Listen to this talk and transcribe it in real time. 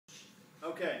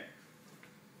Okay.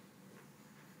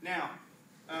 Now,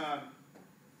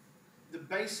 the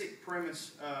basic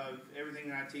premise of everything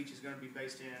that I teach is going to be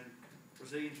based in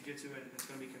Brazilian Jiu-Jitsu, and it's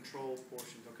going to be control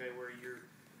portions, okay, where you're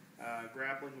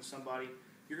grappling with somebody.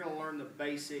 You're going to learn the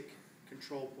basic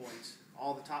control points,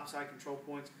 all the top side control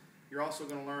points. You're also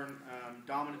going to learn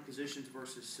dominant positions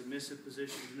versus submissive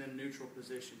positions, and then neutral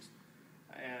positions.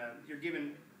 You're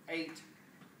given eight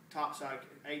top side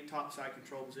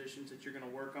control positions that you're going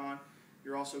to work on.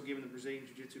 You're also given the Brazilian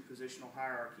Jiu-Jitsu positional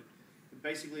hierarchy. And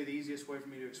basically, the easiest way for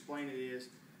me to explain it is,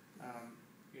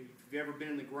 if you've ever been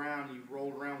in the ground and you've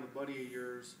rolled around with a buddy of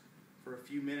yours for a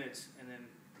few minutes, and then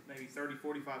maybe 30,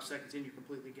 45 seconds in, you're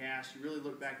completely gassed. You really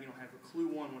look back and you don't have a clue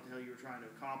what the hell you were trying to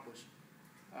accomplish.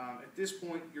 At this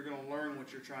point, you're going to learn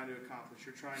what you're trying to accomplish.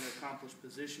 You're trying to accomplish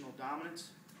positional dominance,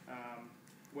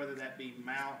 whether that be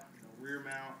mount, rear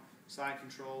mount, side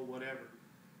control, whatever.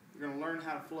 You're going to learn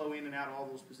how to flow in and out of all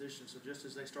those positions, so just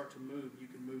as they start to move, you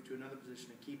can move to another position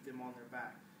and keep them on their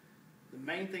back. The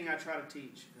main thing I try to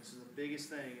teach, this is the biggest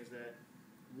thing, is that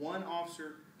one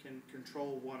officer can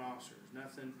control one officer.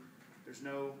 There's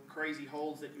no crazy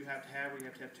holds that you have to have where you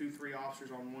have to have 2, 3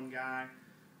 officers on one guy.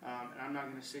 And I'm not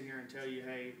going to sit here and tell you,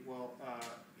 hey, well,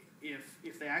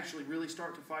 if they actually really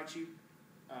start to fight you,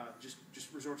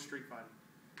 just resort to street fighting,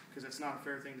 because that's not a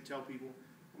fair thing to tell people.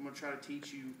 I'm going to try to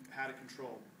teach you how to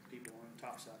control people on the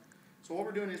top side. So what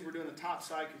we're doing is we're doing the top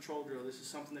side control drill. This is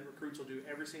something that recruits will do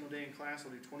every single day in class.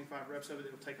 They'll do 25 reps of it.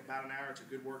 It'll take about an hour. It's a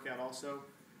good workout also.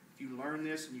 If you learn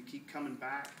this and you keep coming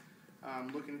back,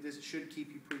 looking at this, it should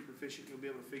keep you pretty proficient. You'll be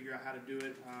able to figure out how to do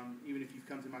it, even if you've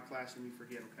come through my class and you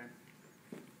forget, okay?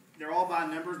 They're all by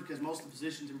numbers because most of the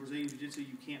positions in Brazilian Jiu-Jitsu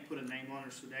you can't put a name on,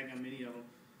 or so daggone many of them.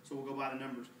 So we'll go by the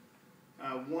numbers.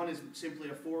 One is simply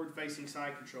a forward-facing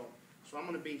side control. So I'm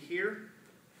going to be here,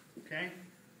 okay?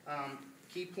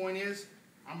 Key point is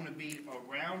I'm going to be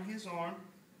around his arm.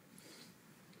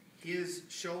 His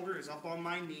shoulder is up on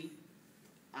my knee.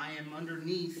 I am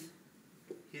underneath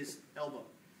his elbow.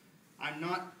 I'm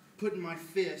not putting my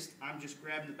fist, I'm just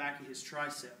grabbing the back of his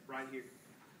tricep right here.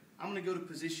 I'm going to go to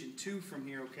position 2 from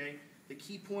here, okay? The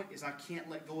key point is I can't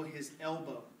let go of his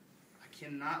elbow. I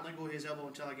cannot let go of his elbow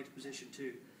until I get to position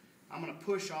 2. I'm going to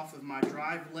push off of my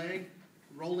drive leg,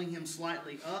 rolling him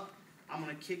slightly up. I'm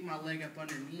going to kick my leg up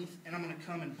underneath, and I'm going to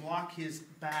come and block his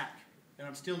back. And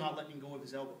I'm still not letting go of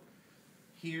his elbow.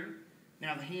 Here,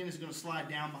 now the hand is going to slide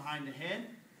down behind the head.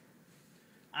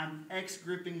 I'm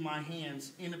X-gripping my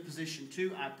hands into position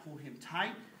 2. I pull him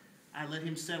tight. I let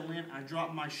him settle in. I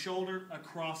drop my shoulder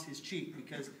across his cheek,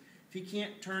 because if he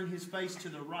can't turn his face to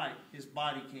the right, his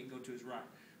body can't go to his right.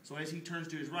 So as he turns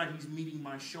to his right, he's meeting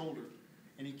my shoulder,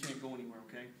 and he can't go anywhere,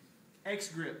 okay?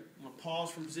 X-grip. I'm going to pause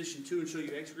from position 2 and show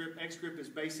you X-grip. X-grip is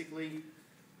basically,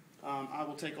 I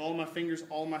will take all of my fingers,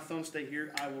 all of my thumbs stay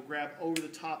here. I will grab over the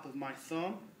top of my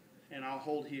thumb, and I'll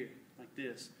hold here, like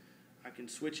this. I can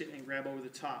switch it and grab over the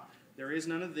top. There is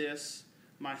none of this.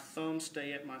 My thumbs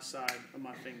stay at my side of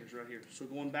my fingers right here. So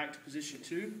going back to position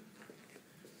 2,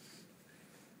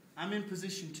 I'm in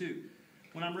position 2.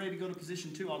 When I'm ready to go to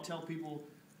position 2, I'll tell people,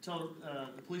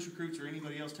 the police recruits or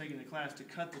anybody else taking the class to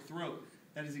cut the throat.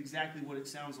 That is exactly what it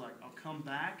sounds like. I'll come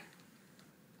back,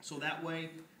 so that way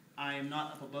I am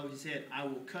not up above his head. I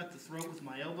will cut the throat with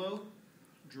my elbow,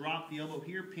 drop the elbow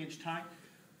here, pinch tight,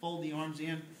 fold the arms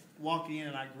in, walk in,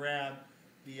 and I grab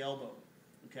the elbow,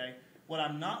 okay? What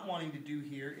I'm not wanting to do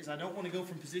here is I don't want to go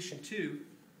from position 2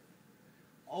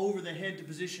 over the head to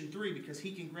position 3, because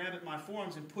he can grab at my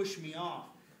forearms and push me off.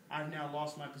 I've now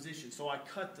lost my position, so I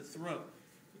cut the throat.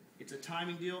 It's a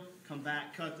timing deal. Come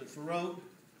back, cut the throat,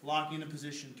 lock into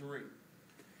position 3.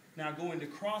 Now go into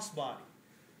crossbody.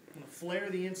 I'm going to flare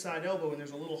the inside elbow, and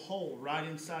there's a little hole right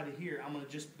inside of here. I'm going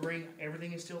to just bring,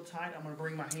 everything is still tight, I'm going to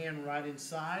bring my hand right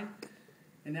inside.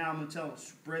 And now I'm going to tell them,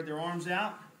 spread their arms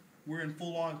out. We're in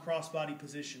full-on crossbody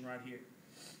position right here.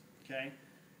 Okay?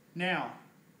 Now,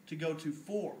 to go to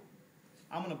 4,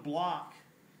 I'm going to block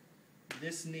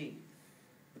this knee.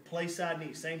 The play side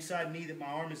knee, same side knee that my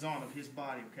arm is on of his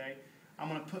body, okay? I'm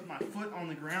going to put my foot on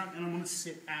the ground, and I'm going to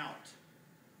sit out,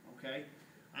 okay?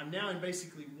 I'm now in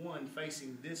basically 1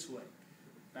 facing this way.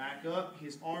 Back up,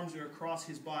 his arms are across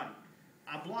his body.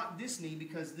 I block this knee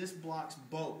because this blocks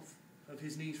both of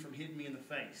his knees from hitting me in the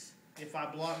face. If I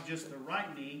block just the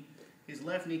right knee, his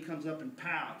left knee comes up and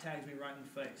pow, tags me right in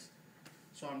the face.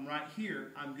 So I'm right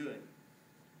here, I'm good.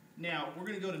 Now, we're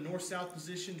going to go to north-south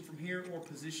position from here, or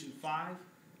position 5.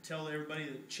 Tell everybody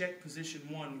to check position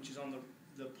 1, which is on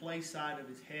the play side of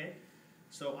his head.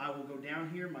 So I will go down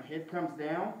here, my head comes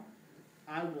down.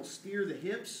 I will steer the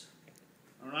hips,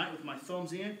 all right, with my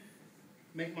thumbs in,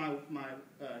 make my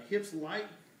hips light.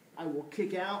 I will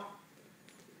kick out.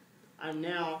 I'm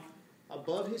now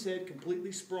above his head,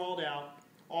 completely sprawled out.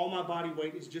 All my body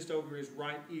weight is just over his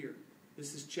right ear.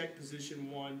 This is check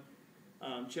position 1.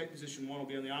 Check position 1 will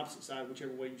be on the opposite side,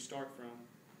 whichever way you start from.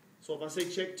 So if I say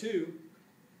check 2,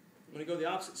 I'm going to go the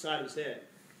opposite side of his head.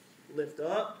 Lift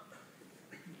up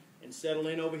and settle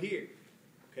in over here.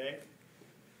 Okay?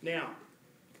 Now,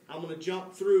 I'm going to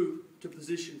jump through to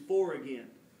position 4 again.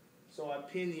 So I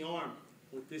pin the arm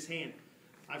with this hand.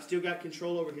 I've still got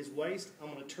control over his waist.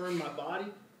 I'm going to turn my body,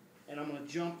 and I'm going to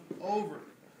jump over.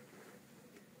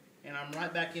 And I'm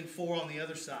right back in 4 on the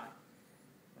other side.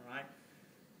 All right?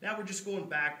 Now we're just going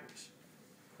backwards.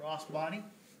 Cross body.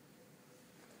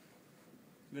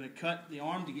 I'm going to cut the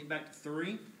arm to get back to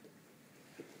 3.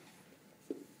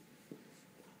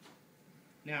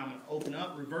 Now I'm going to open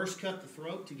up, reverse cut the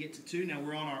throat to get to 2. Now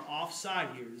we're on our off side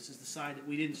here. This is the side that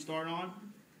we didn't start on.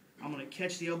 I'm going to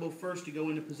catch the elbow first to go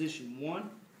into position 1.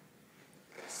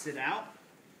 Sit out.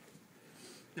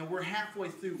 Now we're halfway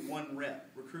through 1 rep.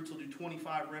 Recruits will do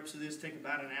 25 reps of this, take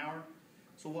about an hour.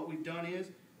 So what we've done is,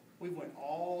 we went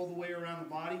all the way around the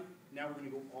body. Now we're going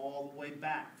to go all the way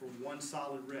back for 1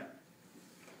 solid rep.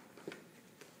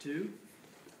 2.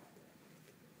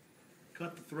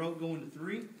 Cut the throat, go into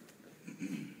 3.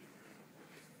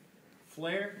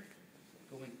 Flare,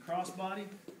 go into crossbody.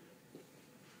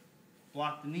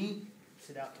 Block the knee,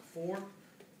 sit out to 4.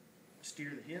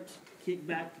 Steer the hips. Kick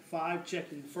back to 5,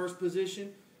 checking the first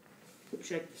position.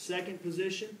 Check the second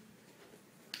position.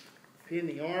 Pin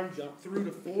the arm, jump through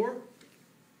to 4.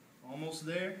 Almost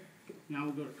there. Now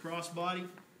we'll go to crossbody.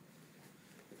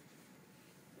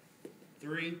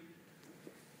 3.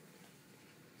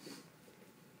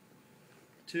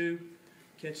 2.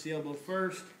 Catch the elbow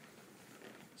first.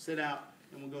 Sit out,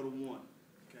 and we'll go to 1.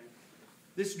 Okay.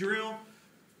 This drill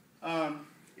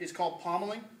is called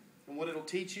pommeling, and what it'll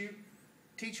teach you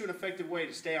an effective way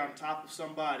to stay on top of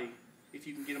somebody if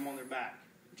you can get them on their back.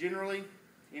 Generally,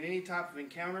 in any type of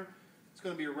encounter, it's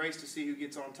going to be a race to see who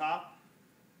gets on top.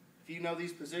 If you know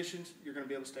these positions, you're going to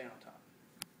be able to stay on top.